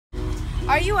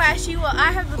Are you ashy? Well, I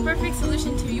have the perfect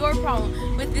solution to your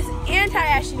problem. With this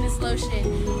anti-ashiness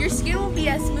lotion, your skin will be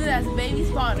as smooth as a baby's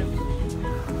bottom.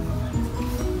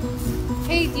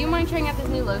 Hey, do you mind trying out this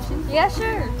new lotion? Yeah,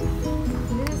 sure.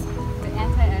 This is the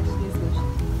anti-ashiness lotion.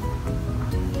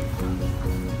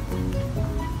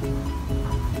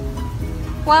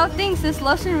 Wow, thanks. This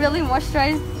lotion really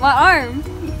moisturized my arm.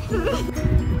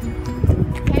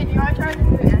 Hey, do you want to try this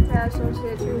new anti-ash lotion?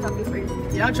 It's really healthy for your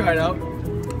skin. Yeah, I'll try it out.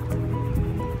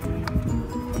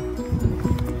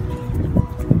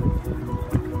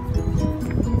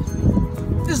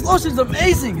 This lotion's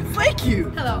amazing! Thank you!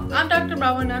 Hello, I'm Dr.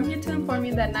 Bravo and I'm here to inform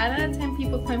you that 9 out of 10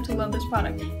 people claim to love this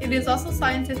product. It is also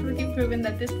scientifically proven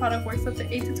that this product works up to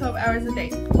 8 to 12 hours a day.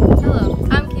 Hello,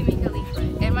 I'm Kimmy Khalifa,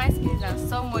 and my skin is now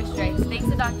so moisturized thanks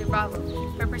to Dr. Bravo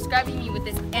for prescribing me with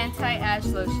this anti-ash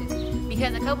lotion.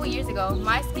 Because a couple years ago,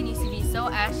 my skin used to be so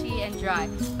ashy and dry,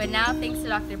 but now thanks to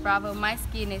Dr. Bravo, my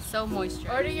skin is so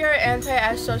moisturized. Order your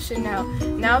anti-ash lotion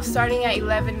now starting at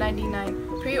 $11.99.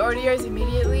 Pre-order yours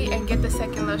immediately and get the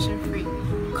second lotion free.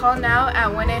 Call now at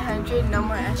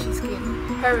 1-800-NO-MORE-ASHY SKIN.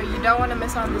 Hurry, you don't want to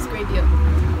miss out on this great deal.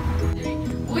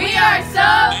 We are so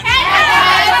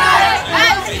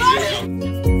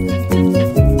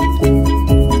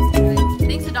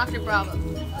Thanks to Dr. Bravo.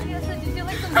 Oh yeah, so did you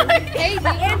like the Hey, the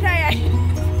anti-ash.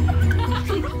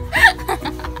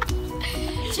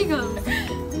 She goes.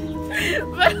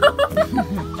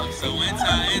 So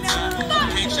anti.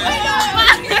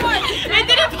 It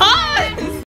didn't pause!